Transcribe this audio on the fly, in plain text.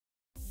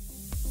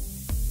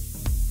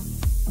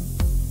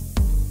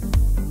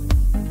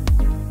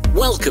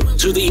Welcome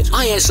to the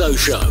ISO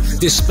Show,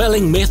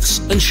 dispelling myths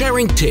and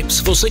sharing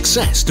tips for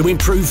success to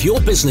improve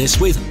your business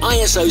with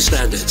ISO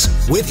standards,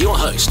 with your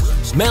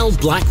host, Mel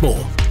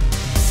Blackmore.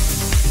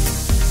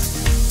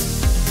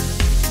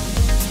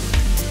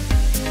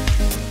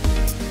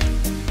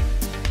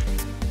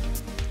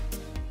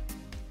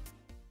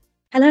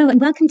 Hello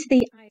and welcome to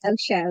the ISO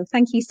Show.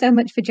 Thank you so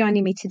much for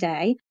joining me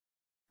today.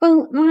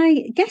 Well,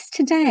 my guest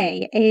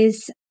today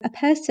is a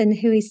person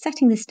who is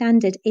setting the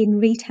standard in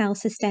retail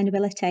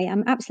sustainability.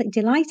 I'm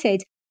absolutely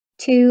delighted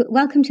to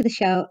welcome to the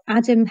show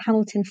Adam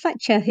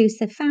Hamilton-Fletcher, who's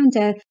the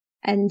founder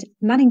and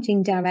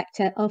managing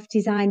director of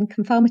Design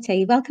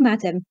Conformity. Welcome,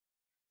 Adam.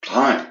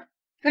 Hi.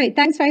 Great.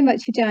 Thanks very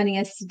much for joining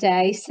us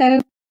today. So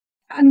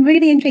I'm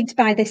really intrigued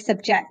by this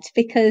subject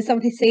because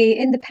obviously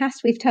in the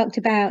past we've talked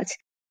about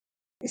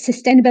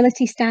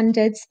sustainability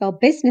standards for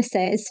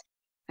businesses.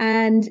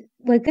 And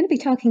we're going to be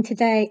talking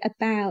today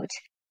about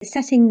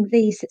setting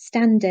these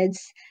standards,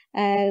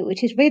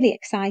 which is really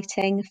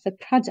exciting for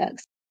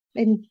products.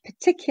 In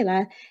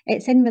particular,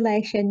 it's in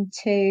relation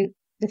to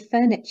the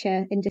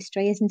furniture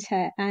industry, isn't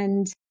it?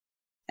 And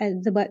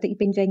the work that you've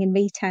been doing in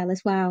retail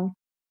as well.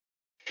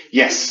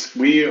 Yes,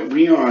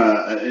 we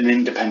are an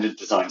independent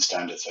design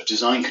standard. So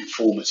Design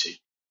Conformity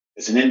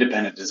is an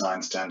independent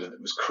design standard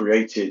that was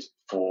created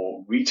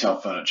for retail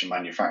furniture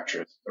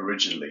manufacturers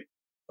originally.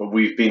 But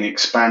we've been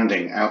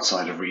expanding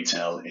outside of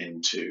retail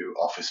into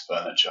office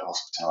furniture,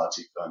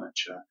 hospitality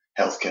furniture,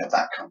 healthcare,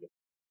 that kind of.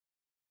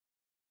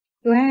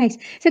 Right.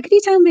 So could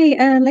you tell me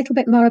a little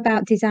bit more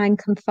about Design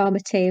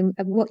Conformity and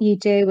what you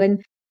do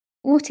and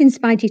what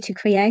inspired you to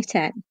create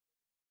it?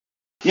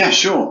 Yeah,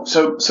 sure.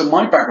 So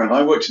my background,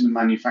 I worked in the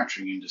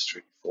manufacturing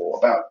industry for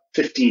about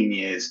 15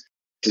 years,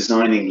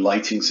 designing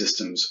lighting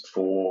systems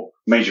for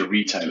major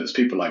retailers,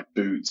 people like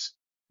Boots,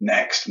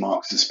 Next,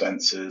 Marks and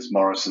Spencer's,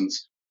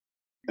 Morrison's.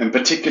 In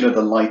particular,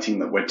 the lighting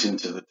that went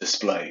into the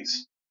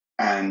displays.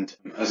 And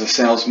as a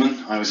salesman,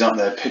 I was out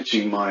there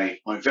pitching my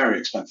very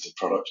expensive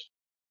product.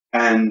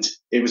 And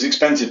it was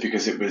expensive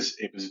because it was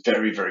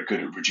very, very good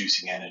at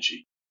reducing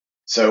energy.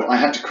 So I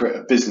had to create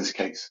a business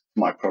case for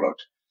my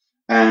product.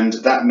 And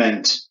that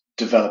meant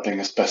developing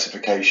a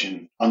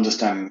specification,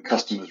 understanding the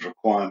customer's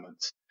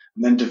requirements,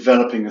 and then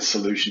developing a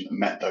solution that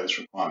met those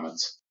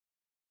requirements.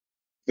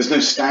 There's no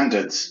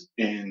standards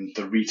in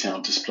the retail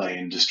display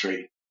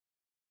industry.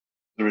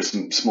 There is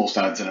some small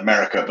standards in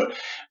America,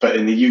 but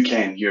in the UK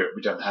and Europe,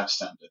 we don't have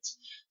standards.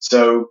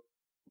 So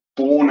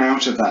born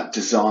out of that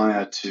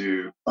desire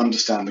to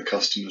understand the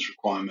customer's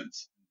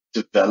requirements,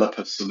 develop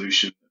a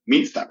solution that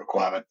meets that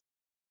requirement,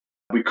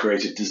 we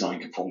created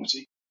Design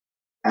Conformity.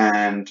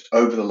 And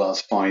over the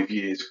last 5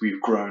 years,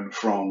 we've grown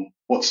from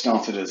what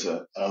started as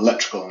an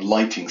electrical and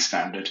lighting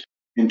standard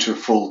into a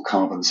full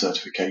carbon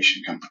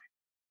certification company.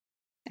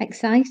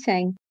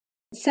 Exciting.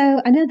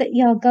 So I know that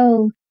your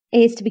goal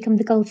is to become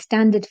the gold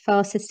standard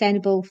for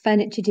sustainable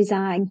furniture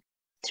design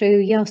through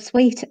your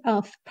suite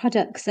of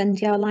products and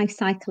your life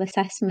cycle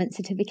assessment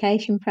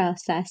certification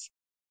process.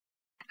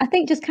 I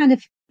think just kind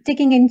of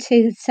digging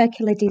into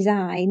circular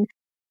design,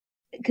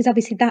 because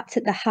obviously that's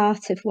at the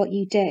heart of what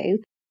you do.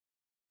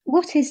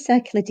 What is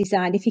circular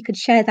design, if you could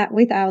share that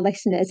with our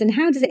listeners, and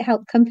how does it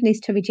help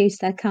companies to reduce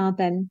their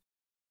carbon?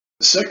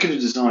 Circular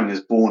design is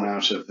born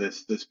out of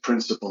this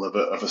principle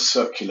of a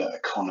circular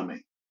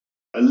economy.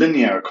 A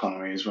linear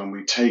economy is when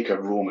we take a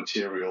raw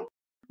material,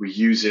 we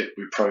use it,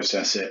 we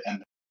process it,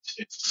 and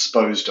it's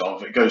disposed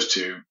of. It goes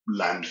to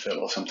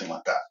landfill or something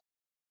like that.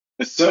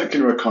 A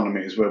circular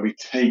economy is where we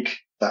take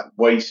that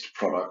waste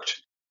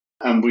product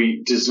and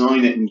we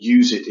design it and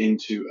use it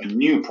into a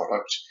new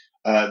product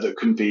that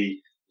can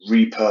be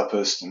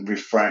repurposed and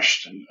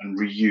refreshed and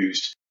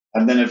reused.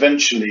 And then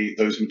eventually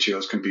those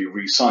materials can be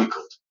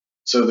recycled.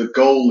 So the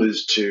goal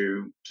is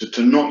to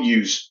not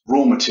use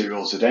raw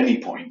materials at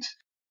any point.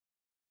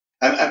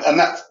 And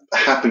that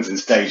happens in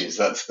stages.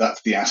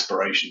 That's the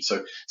aspiration.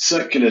 So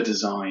circular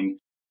design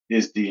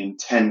is the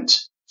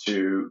intent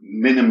to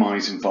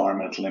minimize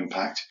environmental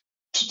impact,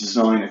 to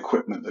design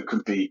equipment that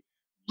could be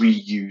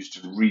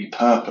reused and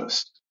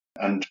repurposed,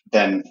 and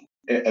then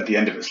at the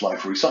end of its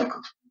life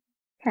recycled.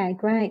 Okay,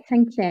 great.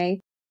 Thank you.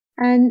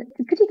 And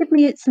could you give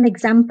me some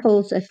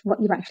examples of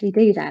what you actually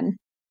do then?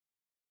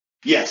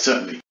 Yes,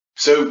 certainly.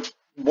 So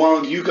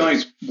while you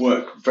guys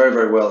work very,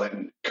 very well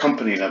in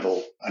company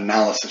level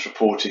analysis,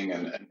 reporting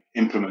and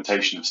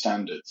implementation of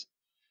standards,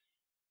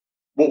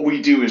 what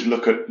we do is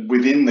look at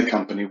within the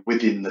company,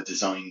 within the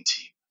design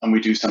team, and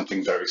we do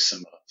something very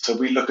similar. So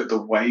we look at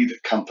the way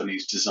that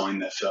companies design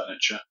their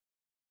furniture,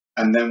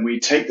 and then we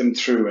take them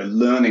through a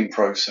learning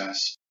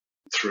process.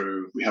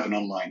 We have an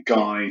online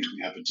guide,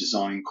 we have a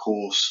design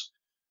course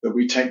that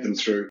we take them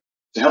through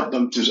to help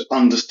them to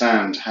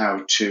understand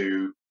how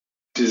to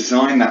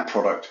design that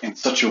product in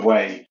such a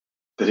way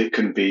that it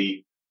can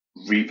be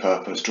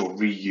repurposed or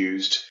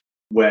reused,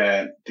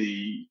 where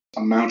the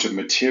amount of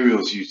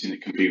materials used in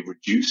it can be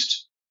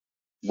reduced,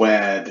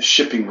 where the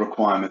shipping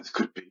requirements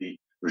could be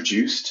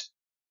reduced.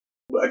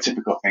 A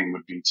typical thing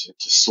would be to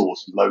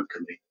source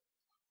locally.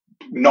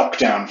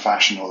 knockdown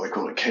fashion, or they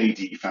call it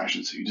KD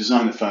fashion. So you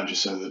design the furniture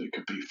so that it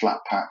could be flat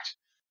packed,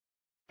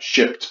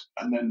 shipped,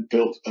 and then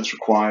built as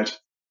required.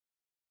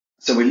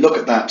 So we look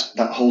at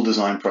that whole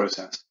design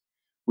process.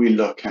 We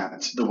look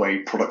at the way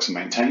products are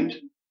maintained.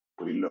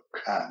 We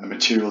look at the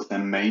materials they're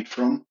made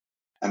from,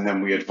 and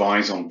then we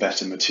advise on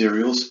better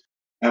materials.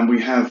 And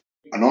we have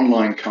an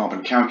online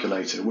carbon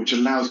calculator, which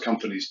allows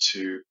companies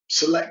to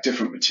select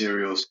different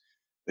materials.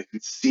 They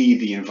can see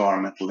the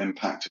environmental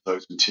impact of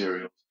those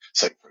materials.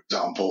 Say, for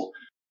example,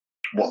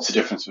 what's the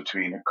difference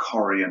between a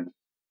Corian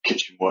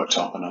kitchen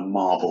worktop and a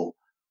marble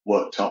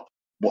worktop?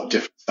 What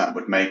difference that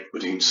would make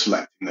between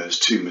selecting those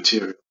two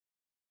materials?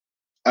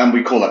 And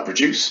we call that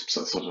reduce. So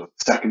that's sort of the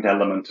second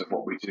element of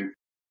what we do.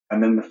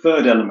 And then the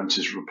third element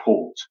is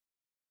report.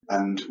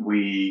 And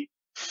we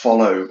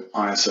follow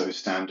ISO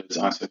standards,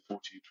 ISO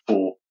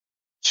 144,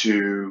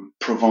 to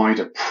provide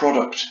a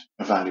product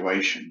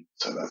evaluation.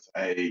 So that's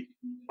a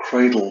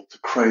cradle to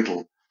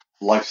cradle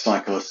life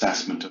cycle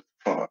assessment of the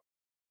product.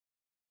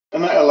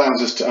 And that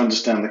allows us to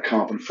understand the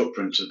carbon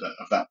footprint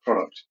of that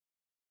product.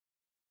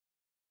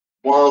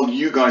 While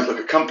you guys look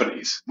at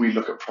companies, we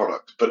look at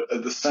product. But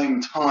at the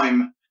same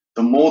time,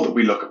 the more that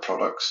we look at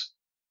products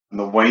and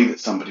the way that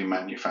somebody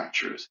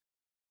manufactures,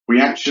 we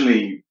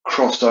actually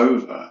cross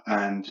over.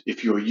 And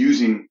if you're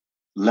using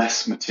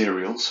less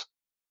materials,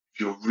 if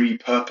you're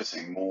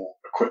repurposing more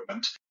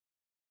equipment,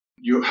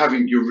 you're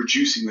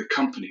reducing the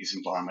company's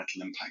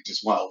environmental impact as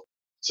well.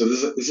 So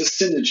there's a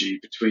synergy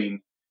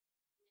between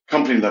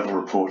company level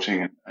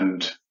reporting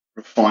and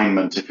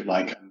refinement, if you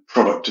like, and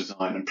product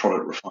design and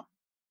product refinement.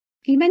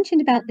 You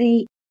mentioned about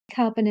the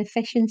carbon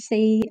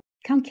efficiency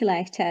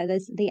calculator,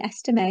 there's the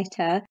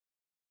estimator.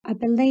 I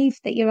believe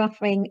that you're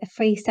offering a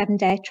free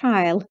 7-day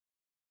trial.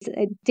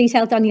 It's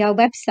detailed on your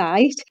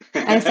website.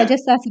 So I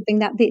just thought to bring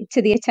that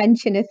to the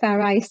attention of our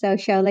ISO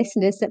show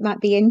listeners that might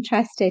be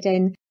interested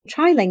in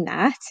trialing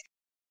that.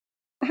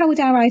 How would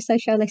our ISO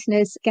show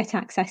listeners get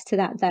access to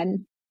that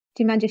then?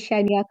 Do you mind just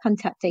sharing your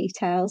contact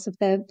details of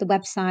the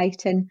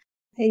website and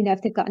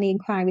if they've got any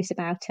inquiries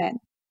about it?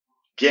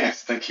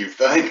 Yes, thank you.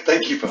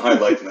 Thank you for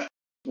highlighting that.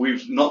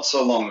 We've not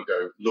so long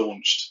ago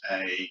launched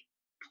a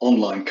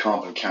online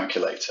carbon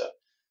calculator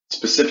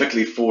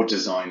specifically for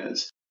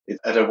designers. It's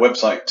at a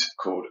website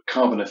called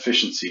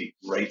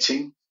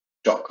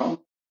carbonefficiencyrating.com.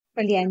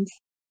 Brilliant.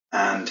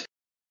 And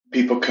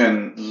people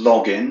can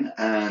log in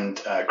and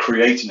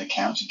create an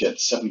account to get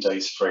 7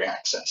 days free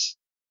access.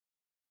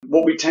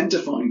 What we tend to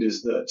find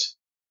is that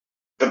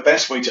the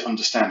best way to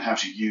understand how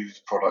to use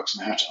products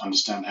and how to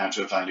understand how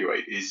to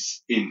evaluate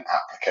is in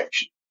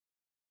application.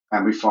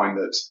 And we find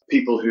that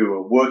people who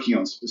are working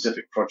on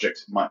specific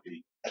projects, it might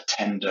be a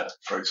tender,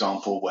 for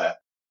example, where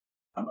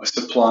a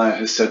supplier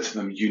has said to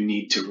them, you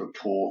need to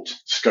report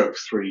scope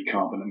 3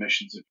 carbon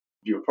emissions of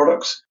your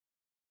products.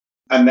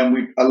 And then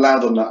we allow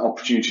them that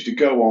opportunity to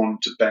go on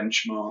to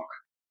benchmark,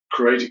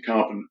 create a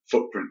carbon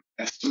footprint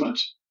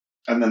estimate,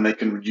 and then they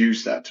can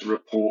use that to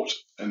report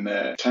in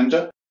their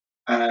tender,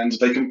 and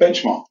they can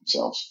benchmark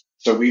themselves.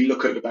 So we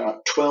look at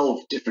about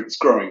 12 different, it's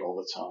growing all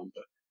the time,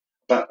 but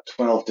about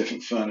 12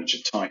 different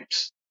furniture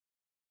types.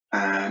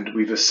 And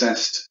we've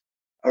assessed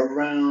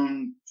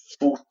around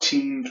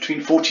between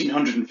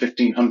 1,400 and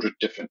 1,500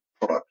 different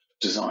product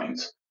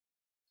designs.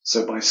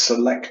 So by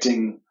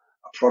selecting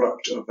a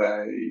product of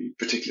a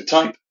particular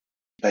type,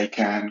 they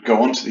can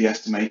go onto the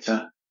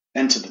estimator,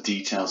 enter the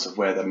details of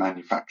where they're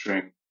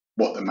manufacturing,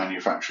 what they're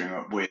manufacturing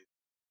it with,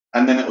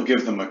 and then it'll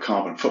give them a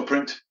carbon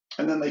footprint,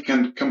 and then they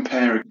can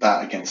compare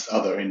that against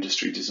other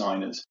industry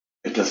designers.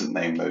 It doesn't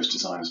name those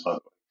designers, by the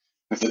way.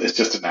 It's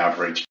just an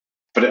average,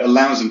 but it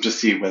allows them to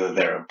see whether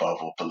they're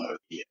above or below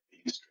the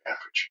industry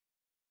average.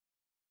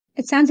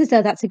 It sounds as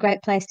though that's a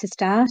great place to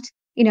start.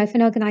 If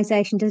an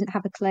organisation doesn't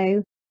have a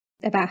clue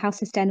about how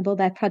sustainable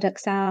their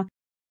products are,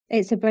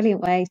 it's a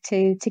brilliant way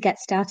to get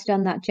started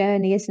on that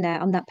journey, isn't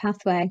it? On that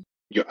pathway.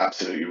 You're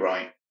absolutely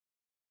right.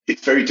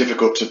 It's very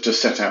difficult to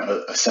set out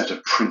a set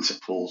of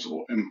principles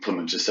or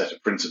implement a set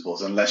of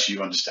principles unless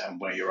you understand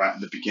where you're at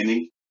in the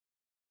beginning.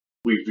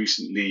 We've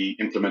recently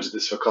implemented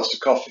this for Costa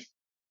Coffee.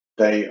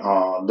 They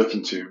are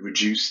looking to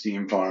reduce the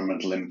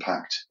environmental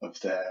impact of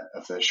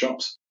their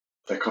shops,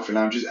 their coffee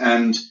lounges,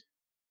 and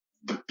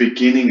the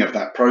beginning of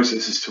that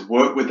process is to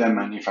work with their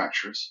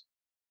manufacturers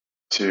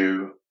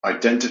to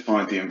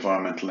identify the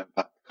environmental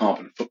impact,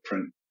 carbon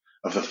footprint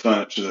of the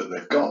furniture that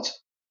they've got.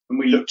 And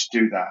we look to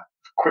do that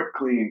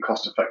quickly and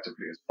cost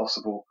effectively as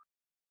possible.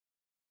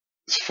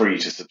 It's free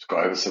to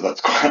subscribe, so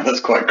that's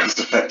quite cost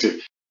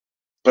effective.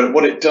 But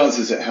what it does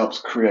is it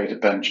helps create a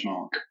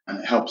benchmark, and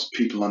it helps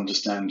people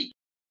understand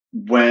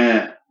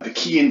where the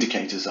key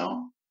indicators are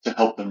to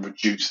help them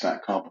reduce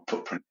that carbon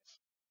footprint.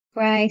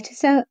 Right.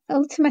 So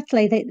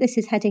ultimately, this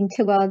is heading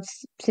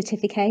towards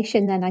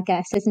certification then, I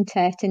guess, isn't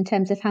it? In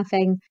terms of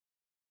having,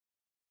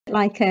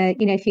 like,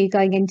 if you're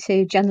going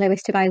into John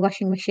Lewis to buy a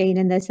washing machine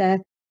and there's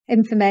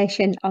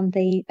information on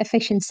the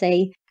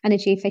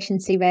energy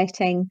efficiency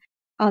rating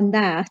on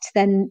that,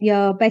 then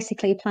you're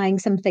basically applying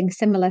something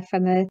similar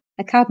from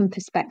a carbon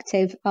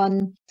perspective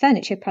on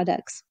furniture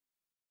products.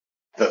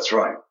 That's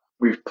right.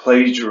 we've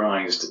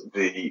plagiarized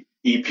the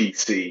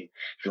EPC,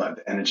 if you like,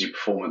 the Energy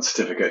Performance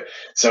Certificate.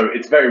 So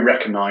it's very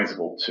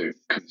recognizable to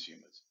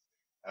consumers.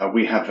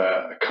 We have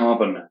a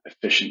carbon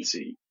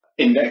efficiency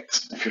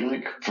index, if you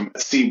like, from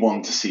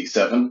C1 to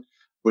C7,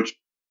 which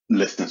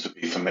listeners would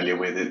be familiar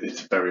with.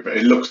 It's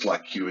it looks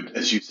like you would,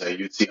 as you say,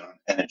 you'd see on an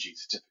energy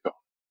certificate.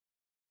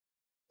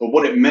 But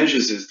what it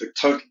measures is the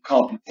total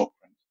carbon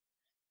footprint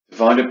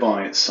divided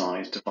by its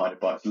size, divided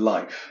by its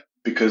life.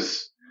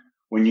 Because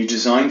when you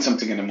design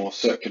something in a more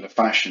circular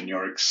fashion,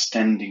 you're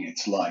extending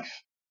its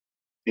life.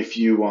 If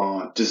you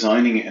are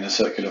designing it in a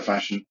circular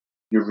fashion,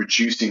 you're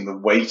reducing the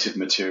weight of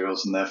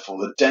materials and therefore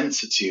the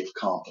density of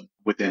carbon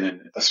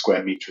within a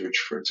square meterage,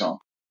 for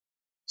example.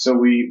 So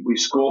we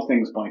score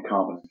things by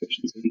carbon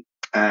efficiency,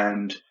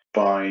 and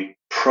by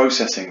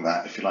processing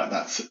that, if you like,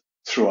 that's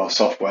through our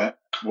software,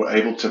 we're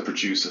able to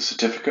produce a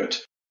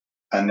certificate.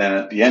 And then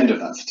at the end of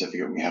that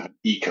certificate, we have an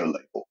eco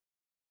label.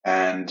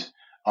 And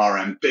our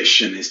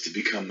ambition is to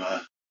become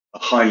a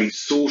highly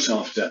sought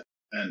after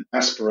and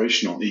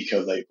aspirational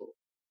eco label.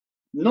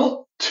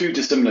 Not too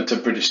dissimilar to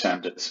British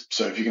standards.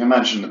 So if you can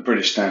imagine that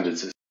British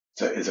standards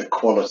is a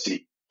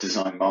quality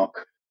design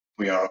mark,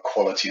 we are a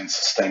quality and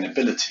sustainability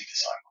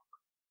design mark.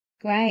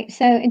 Great.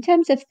 So in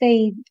terms of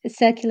the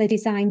circular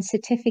design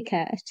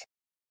certificate,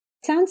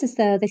 it sounds as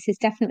though this is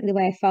definitely the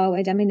way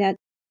forward. I mean,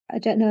 I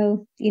don't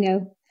know,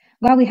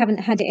 while we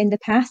haven't had it in the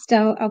past,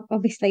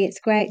 obviously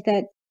it's great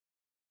that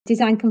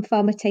Design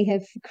Conformity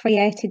have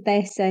created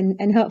this,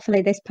 and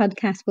hopefully this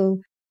podcast will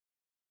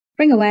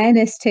bring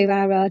awareness to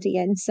our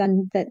audience,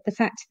 and that the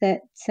fact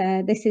that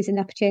this is an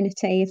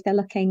opportunity if they're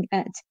looking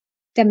at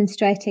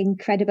demonstrating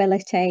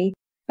credibility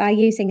by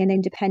using an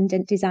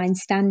independent design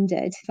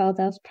standard for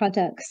those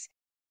products.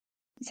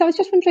 So I was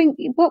just wondering,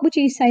 what would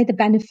you say the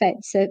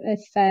benefits of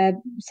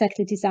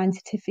circular design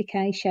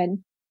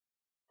certification?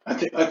 I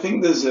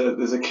think there's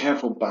a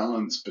careful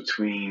balance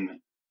between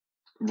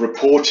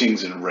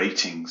reportings and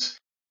ratings.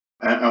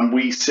 And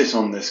we sit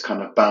on this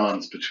kind of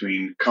balance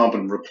between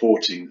carbon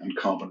reporting and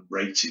carbon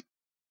rating.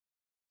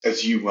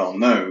 As you well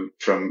know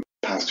from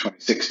PAS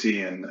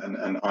 2060 and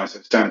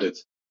ISO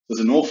standards, there's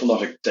an awful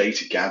lot of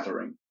data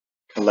gathering,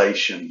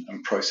 collation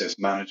and process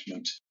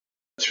management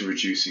to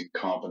reducing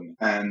carbon.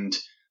 And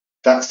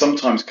that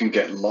sometimes can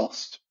get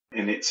lost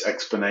in its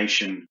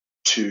explanation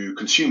to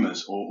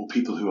consumers or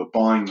people who are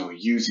buying or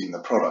using the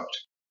product.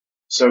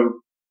 So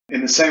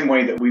in the same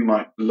way that we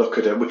might look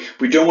at it,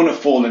 we don't want to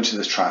fall into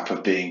this trap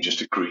of being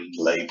just a green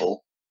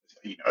label,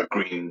 a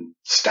green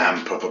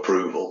stamp of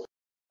approval.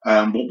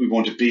 What we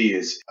want to be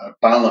is a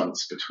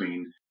balance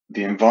between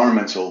the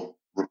environmental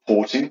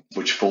reporting,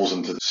 which falls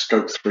into the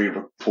Scope 3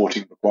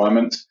 reporting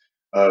requirements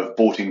of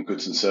bought-in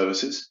goods and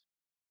services.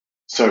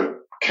 So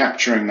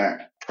capturing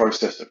that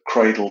process of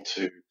cradle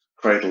to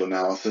cradle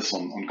analysis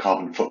on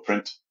carbon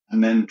footprint,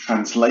 and then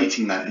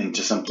translating that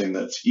into something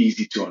that's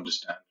easy to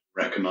understand,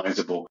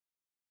 recognizable,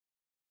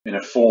 in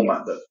a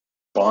format that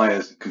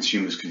buyers and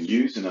consumers can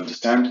use and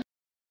understand,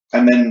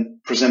 and then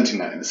presenting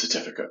that in a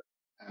certificate.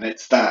 And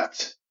it's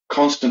that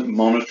constant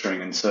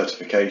monitoring and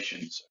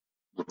certifications,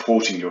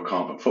 reporting your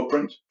carbon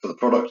footprint for the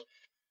product,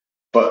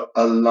 but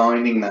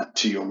aligning that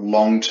to your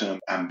long-term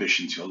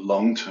ambitions, your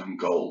long-term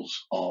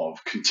goals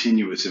of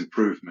continuous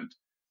improvement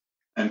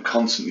and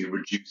constantly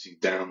reducing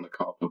down the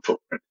carbon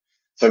footprint.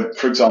 So,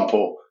 for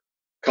example,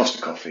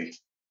 Costa Coffee,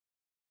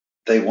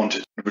 they wanted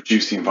to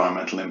reduce the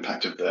environmental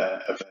impact of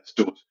their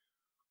stores.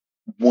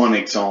 One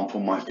example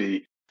might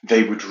be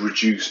they would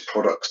reduce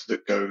products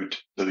the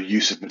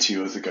use of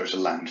materials that go to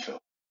landfill.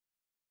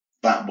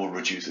 That will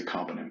reduce the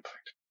carbon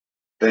impact.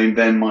 They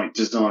then might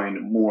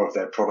design more of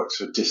their products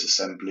for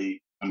disassembly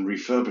and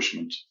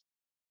refurbishment.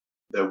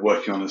 They're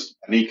working on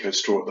an eco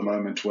store at the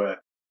moment where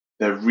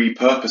they're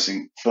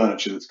repurposing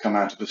furniture that's come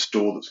out of a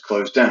store that's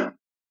closed down.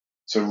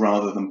 So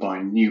rather than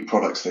buying new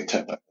products, they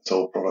take back the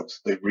old products,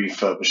 they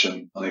refurbish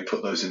them, and they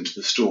put those into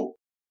the store.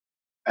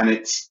 And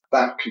it's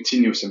that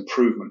continuous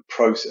improvement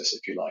process,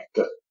 if you like,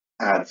 that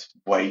adds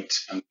weight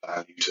and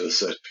value to the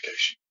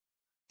certification.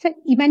 So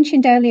you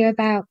mentioned earlier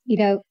about,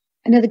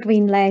 another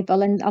green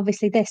label, and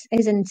obviously this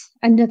isn't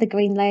another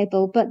green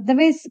label, but there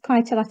is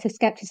quite a lot of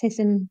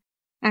skepticism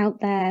out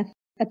there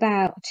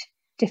about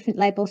different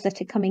labels that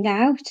are coming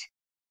out,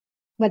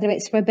 whether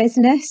it's for a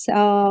business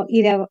or,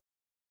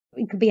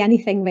 it could be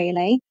anything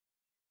really.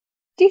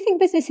 Do you think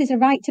businesses are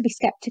right to be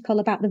skeptical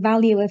about the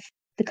value of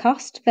the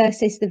cost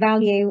versus the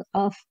value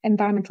of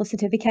environmental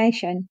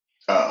certification?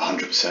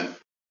 100%.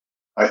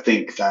 I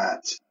think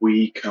that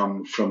we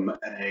come from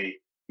a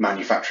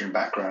manufacturing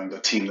background, the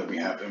team that we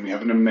have, and we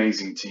have an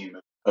amazing team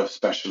of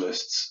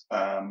specialists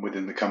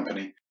within the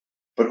company,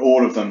 but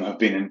all of them have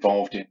been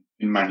involved in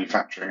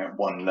manufacturing at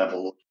one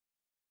level.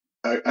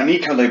 An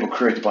eco label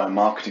created by a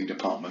marketing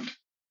department,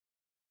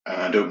 and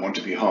I don't want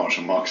to be harsh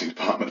on marketing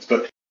departments,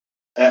 but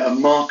a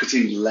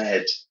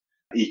marketing-led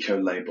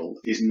eco label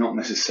is not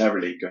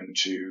necessarily going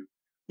to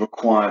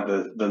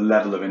require the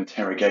level of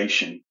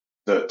interrogation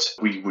that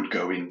we would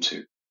go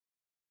into.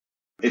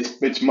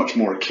 It's much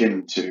more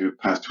akin to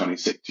PAS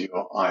 2060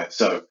 or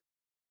ISO.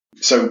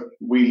 So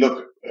we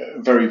look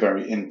very,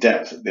 very in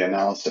depth at the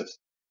analysis.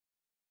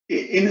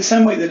 In the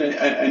same way that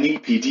an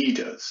EPD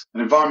does,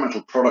 an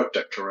environmental product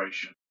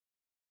declaration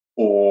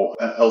or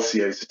an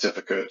LCA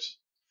certificate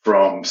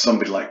from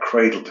somebody like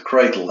Cradle to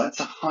Cradle, that's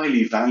a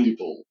highly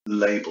valuable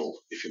label,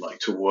 if you like,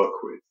 to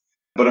work with.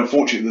 But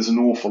unfortunately, there's an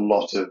awful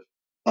lot of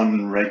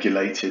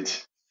unregulated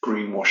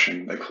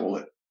greenwashing, they call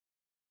it.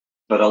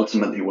 But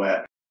ultimately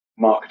where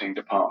marketing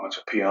departments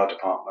or PR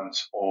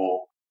departments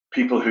or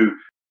people who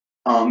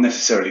aren't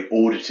necessarily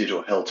audited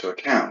or held to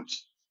account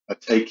are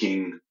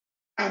taking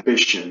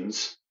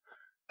ambitions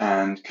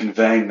and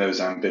conveying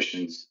those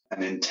ambitions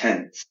and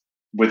intents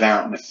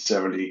without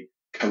necessarily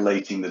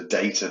collating the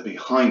data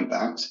behind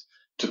that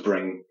to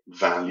bring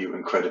value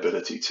and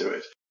credibility to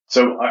it.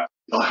 So I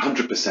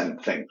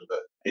 100% think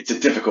that it's a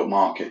difficult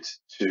market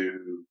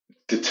to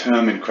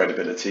determine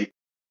credibility.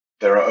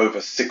 There are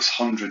over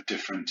 600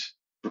 different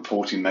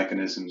reporting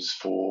mechanisms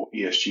for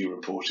ESG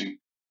reporting,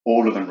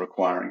 all of them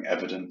requiring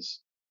evidence.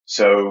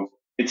 So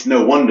it's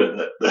no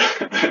wonder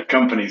that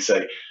companies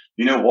say,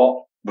 you know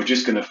what, we're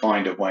just going to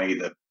find a way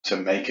to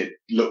make it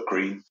look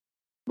green.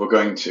 We're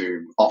going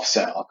to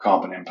offset our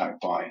carbon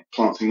impact by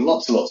planting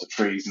lots and lots of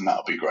trees, and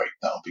that'll be great.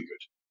 That'll be good.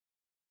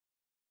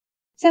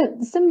 So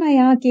some may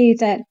argue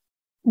that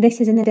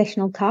this is an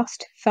additional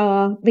cost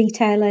for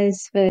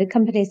retailers, for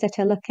companies that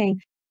are looking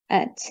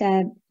at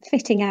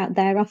fitting out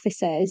their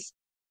offices.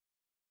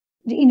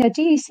 Do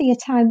you see a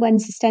time when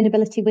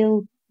sustainability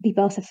will be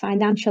both a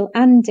financial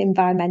and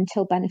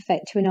environmental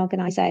benefit to an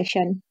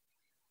organisation?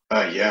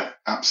 Yeah,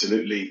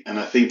 absolutely. And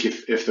I think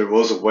if there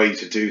was a way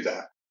to do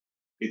that,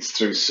 it's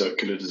through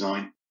circular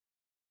design.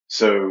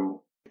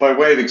 So by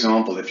way of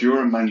example, if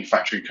you're a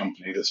manufacturing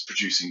company that's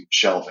producing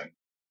shelving,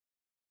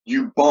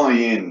 you buy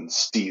in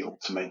steel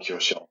to make your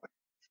shelving,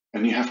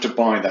 and you have to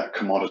buy that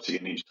commodity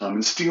in each time.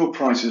 And steel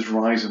prices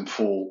rise and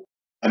fall,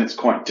 and it's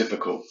quite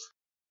difficult.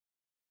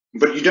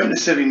 But you don't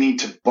necessarily need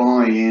to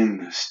buy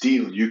in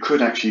steel. You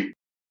could actually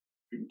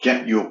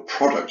get your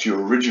product,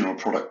 your original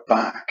product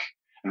back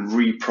and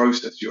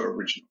reprocess your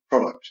original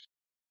product.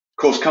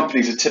 Of course,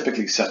 companies are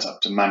typically set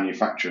up to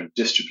manufacture and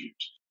distribute.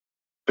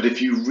 But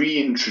if you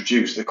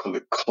reintroduce, they call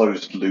it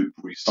closed loop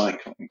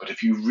recycling, but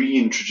if you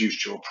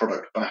reintroduced your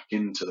product back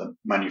into the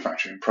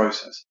manufacturing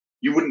process,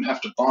 you wouldn't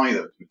have to buy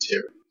those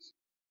materials.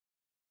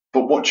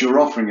 But what you're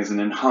offering is an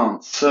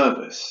enhanced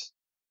service.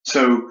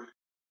 So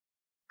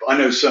I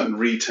know certain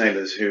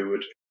retailers who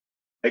would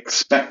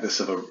expect this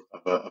of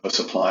a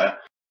supplier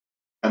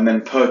and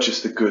then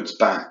purchase the goods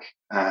back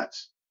at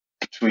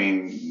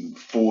between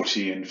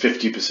 40 and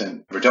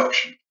 50%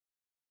 reduction.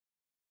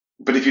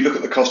 But if you look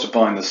at the cost of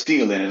buying the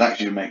steel in, it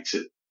actually makes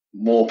it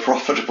more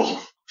profitable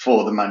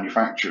for the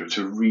manufacturer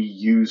to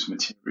reuse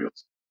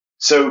materials.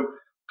 So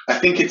I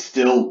think it's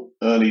still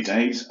early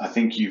days. I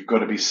think you've got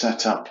to be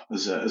set up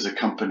as a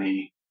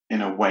company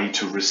in a way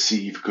to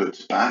receive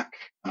goods back.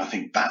 And I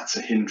think that's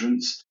a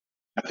hindrance.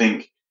 I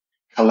think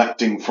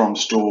collecting from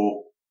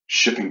store,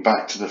 shipping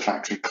back to the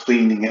factory,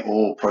 cleaning it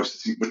all,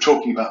 processing. We're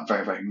talking about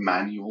very, very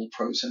manual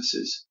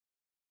processes.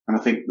 And I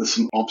think there's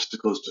some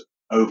obstacles to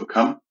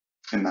overcome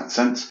in that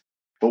sense.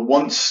 But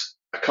once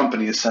a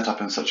company is set up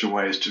in such a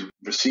way as to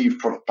receive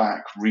product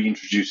back,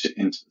 reintroduce it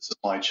into the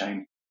supply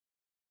chain,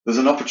 there's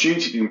an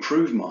opportunity to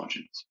improve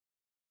margins.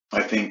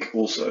 I think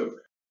also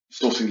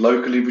sourcing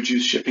locally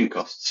reduce shipping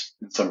costs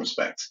in some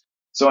respects.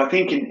 So I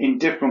think in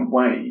different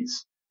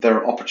ways, there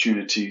are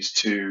opportunities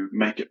to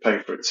make it pay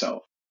for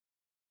itself.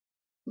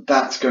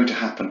 That's going to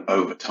happen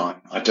over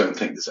time. I don't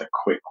think there's a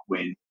quick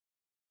win.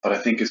 But I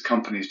think as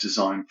companies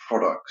design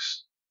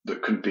products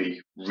that can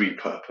be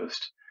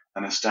repurposed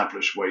and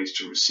establish ways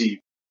to receive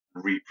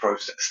and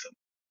reprocess them,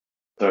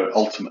 though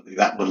ultimately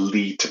that will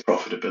lead to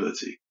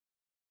profitability.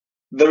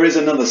 There is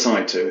another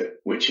side to it,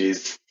 which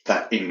is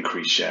that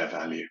increased share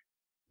value.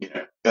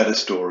 Better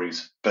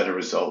stories, better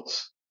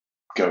results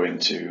go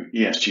into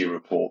ESG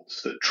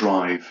reports that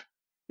drive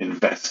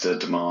investor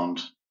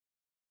demand.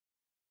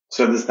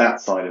 So there's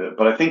that side of it,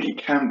 but I think it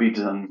can be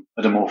done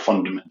at a more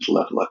fundamental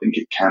level. I think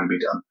it can be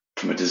done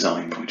from a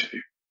design point of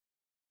view.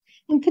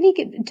 And could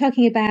you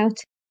talking about,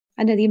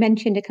 I know you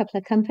mentioned a couple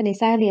of companies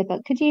earlier,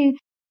 but could you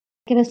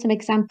give us some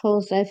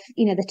examples of,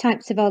 the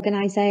types of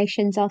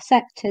organisations or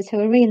sectors who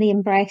are really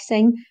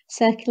embracing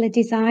circular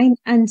design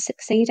and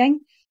succeeding?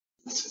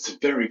 It's a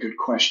very good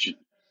question.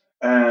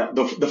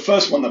 The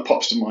first one that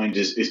pops to mind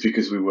is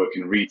because we work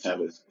in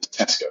retailers, is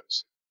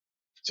Tesco's.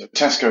 So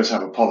Tesco's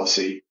have a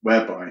policy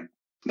whereby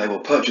they will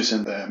purchase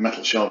in their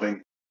metal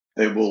shelving,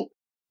 they will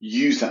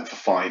use that for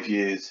 5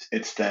 years.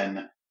 It's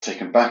then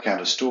taken back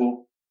out of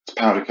store, it's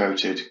powder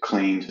coated,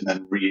 cleaned, and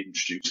then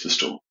reintroduced to the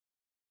store.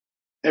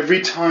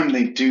 Every time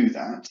they do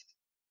that,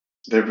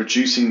 they're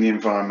reducing the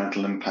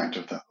environmental impact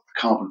of the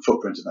carbon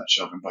footprint of that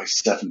shelving by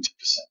 70%.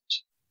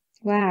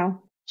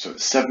 Wow. So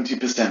it's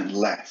 70%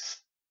 less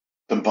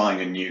than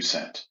buying a new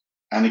set,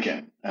 and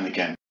again and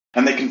again.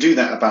 And they can do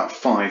that about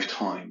 5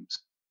 times.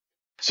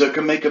 So it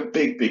can make a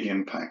big, big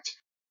impact.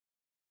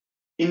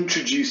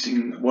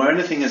 Introducing, where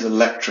anything is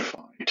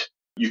electrified,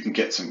 you can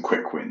get some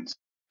quick wins.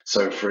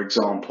 So for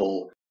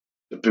example,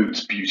 the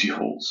Boots beauty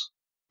halls.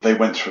 They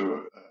went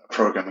through a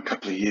program a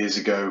couple of years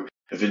ago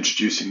of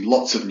introducing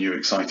lots of new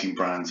exciting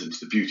brands into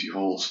the beauty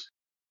halls,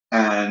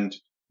 and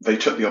they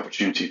took the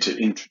opportunity to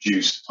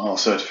introduce our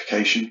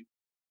certification,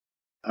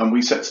 and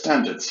we set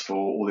standards for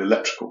all the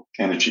electrical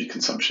energy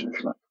consumption,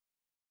 if you like.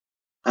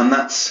 And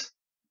that's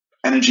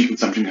energy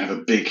consumption can have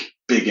a big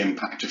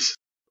impact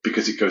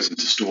because it goes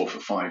into store for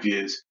 5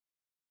 years.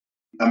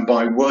 And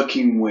by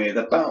working with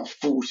about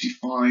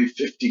 45,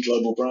 50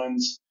 global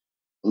brands,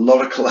 a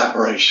lot of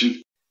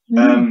collaboration,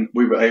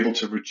 we were able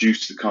to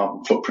reduce the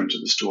carbon footprint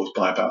of the stores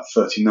by about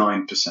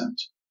 39%.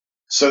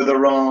 So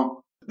there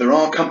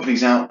are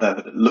companies out there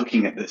that are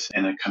looking at this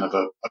in a kind of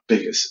a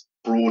bigger,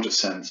 broader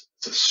sense.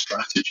 It's a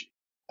strategy,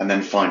 and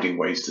then finding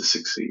ways to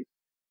succeed.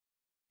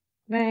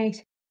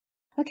 Right.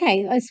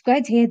 Okay, it's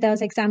great to hear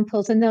those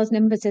examples and those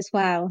numbers as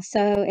well.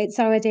 So it's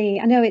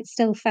already, I know it's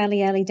still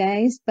fairly early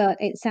days, but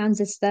it sounds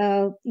as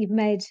though you've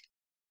made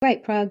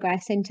great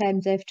progress in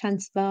terms of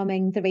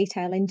transforming the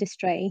retail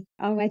industry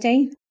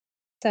already.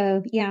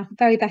 So yeah,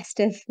 very best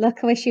of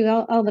luck. I wish you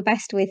all the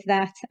best with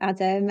that,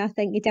 Adam. I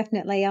think you're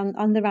definitely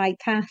on the right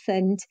path.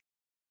 And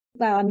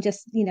well, I'm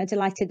just,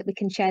 delighted that we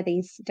can share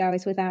these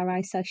stories with our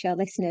iSocial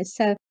listeners.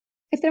 So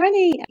if there are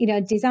any,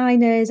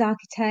 designers,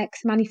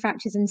 architects,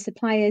 manufacturers and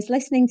suppliers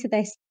listening to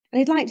this, and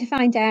they'd like to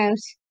find out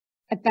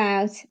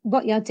about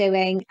what you're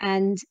doing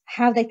and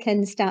how they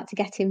can start to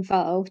get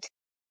involved,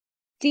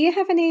 do you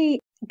have any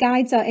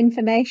guides or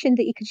information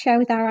that you could share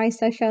with our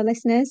iSocial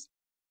listeners?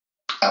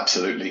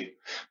 Absolutely.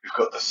 We've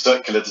got the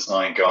Circular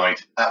Design Guide,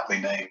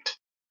 aptly named,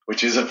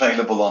 which is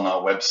available on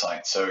our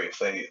website. So if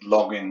they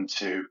log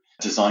into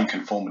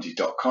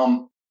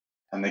designconformity.com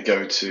and they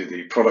go to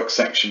the product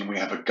section, we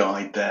have a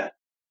guide there,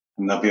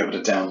 and they'll be able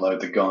to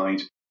download the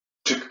guide. It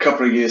took a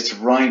couple of years to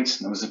write,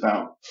 and there was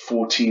about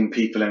 14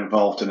 people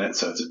involved in it,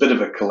 so it's a bit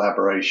of a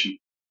collaboration.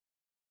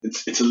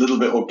 It's a little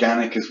bit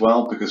organic as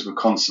well because we're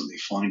constantly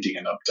finding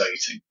and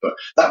updating, but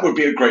that would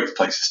be a great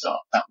place to start.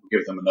 That would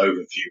give them an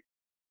overview.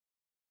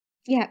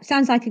 Yeah,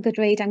 sounds like a good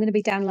read. I'm going to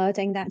be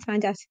downloading that to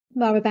find out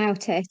more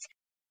about it.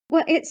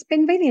 Well, it's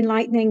been really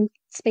enlightening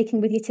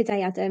speaking with you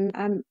today, Adam.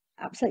 I'm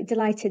absolutely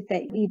delighted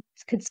that you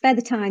could spare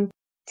the time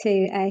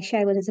to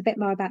share with us a bit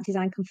more about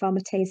design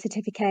conformity,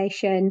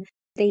 certification,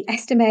 the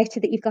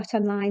estimator that you've got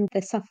online,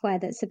 the software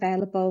that's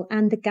available,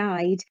 and the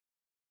guide.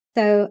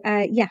 So,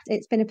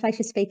 it's been a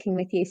pleasure speaking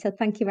with you. So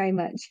thank you very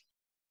much.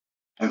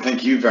 And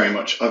thank you very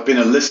much. I've been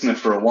a listener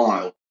for a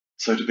while,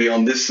 so to be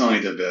on this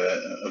side of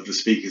the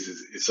speakers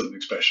is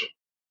something special.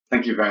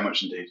 Thank you very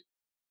much indeed.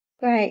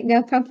 Great,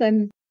 no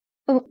problem.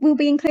 We'll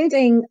be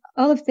including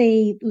all of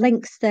the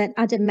links that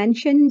Adam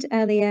mentioned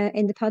earlier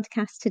in the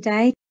podcast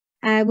today.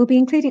 We'll be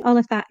including all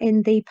of that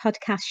in the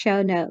podcast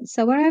show notes.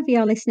 So wherever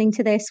you're listening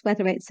to this,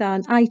 whether it's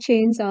on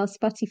iTunes or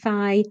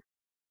Spotify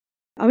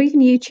or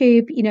even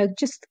YouTube,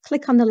 just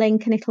click on the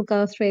link and it'll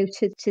go through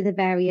to the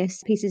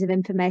various pieces of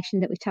information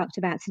that we talked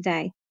about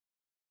today.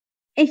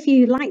 If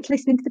you liked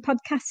listening to the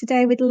podcast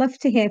today, we'd love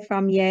to hear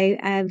from you.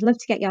 We'd love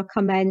to get your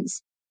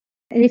comments.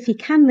 And if you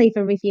can leave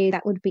a review,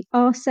 that would be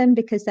awesome,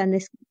 because then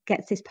this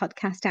gets this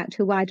podcast out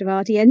to a wider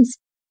audience.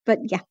 But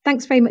yeah,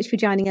 thanks very much for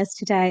joining us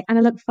today. And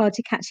I look forward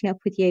to catching up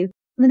with you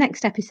on the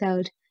next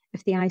episode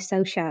of the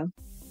ISO Show.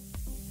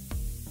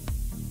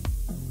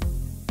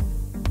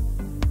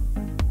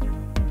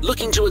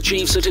 Looking to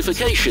achieve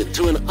certification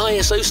to an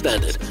ISO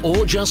standard,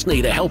 or just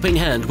need a helping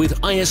hand with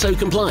ISO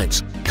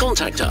compliance?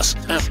 Contact us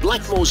at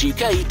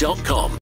blackmoresuk.com.